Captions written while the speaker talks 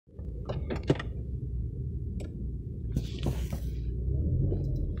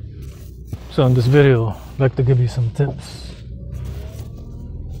So in this video, I'd like to give you some tips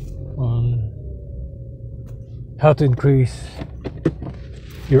on how to increase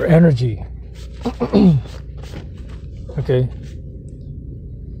your energy. Okay,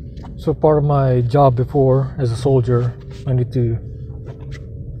 so part of my job before as a soldier, I need to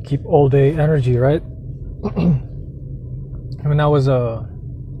keep all day energy, right? When I was a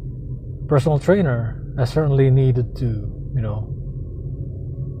personal trainer, I certainly needed to,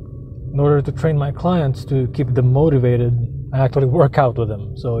 in order to train my clients to keep them motivated, I actually work out with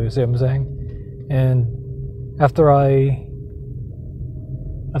them. So you see what I'm saying? And after I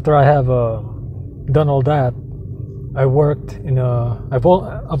have done all that, I worked in I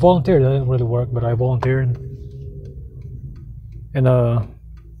volunteered. I didn't really work, but I volunteered in a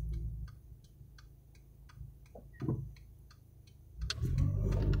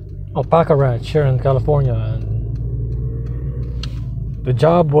alpaca ranch here in California, and the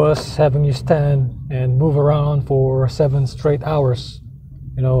job was having you stand and move around for 7 straight hours,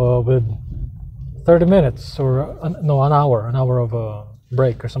 with 30 minutes or an hour of a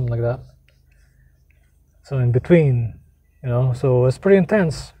break or something like that. So in between, so it's pretty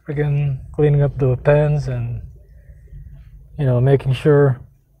intense. Freaking cleaning up the pens and making sure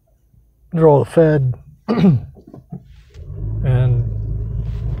they're all fed and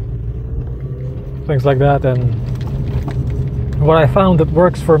things like that. And what I found that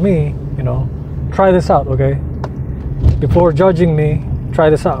works for me, try this out, okay? Before judging me,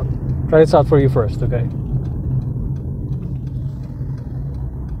 try this out. Try this out for you first, okay?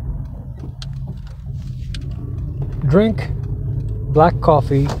 Drink black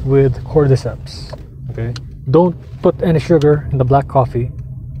coffee with cordyceps, okay? Don't put any sugar in the black coffee.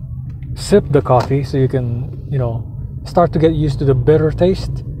 Sip the coffee so you can, start to get used to the bitter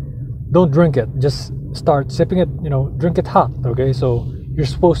taste. Don't drink it, just start sipping it, drink it hot, okay? So you're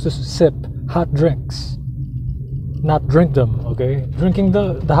supposed to sip hot drinks, not drink them, okay? Drinking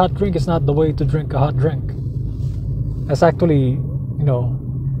the hot drink is not the way to drink a hot drink. That's actually,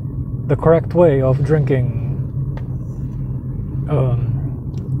 the correct way of drinking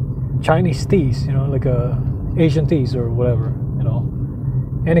Chinese teas, like Asian teas or whatever,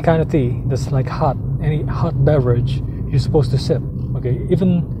 any kind of tea that's like hot, any hot beverage you're supposed to sip, okay?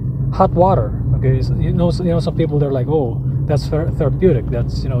 Even hot water, okay? So, some people, they're like, oh, that's therapeutic,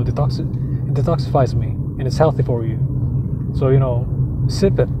 that's it detoxifies me and it's healthy for you. So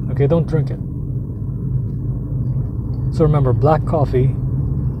sip it, okay? Don't drink it. So remember, black coffee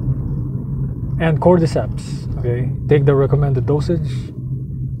and cordyceps, okay? Take the recommended dosage.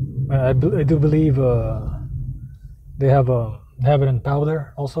 I do believe they have it in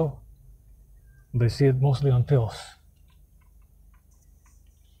powder also. They see it mostly on pills.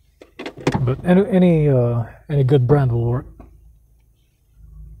 But any good brand will work.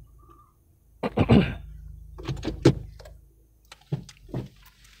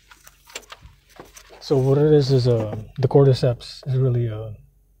 So what it is the cordyceps is really a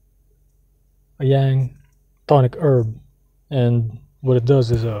yang tonic herb, and what it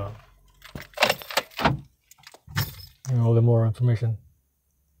does is a little more information.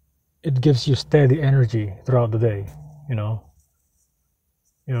 It gives you steady energy throughout the day.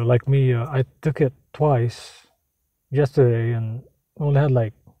 Like me, I took it twice yesterday and only had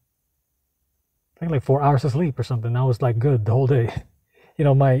I think 4 hours of sleep or something. I was like good the whole day.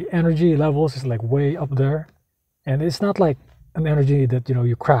 My energy levels is like way up there, and it's not like an energy that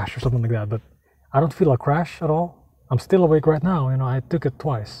you crash or something like that, but I don't feel a crash at all. I'm still awake right now. I took it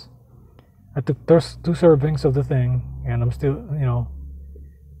twice. I took 2 servings of the thing, and I'm still,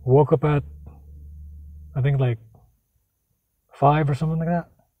 woke up at, I think 5 or something like that.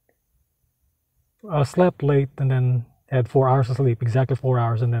 I slept late and then had 4 hours of sleep, exactly 4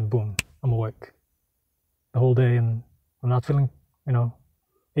 hours, and then boom, I'm awake the whole day, and I'm not feeling,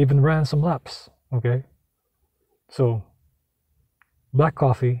 even ran some laps, okay? So, black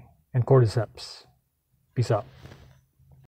coffee and cordyceps. Peace out.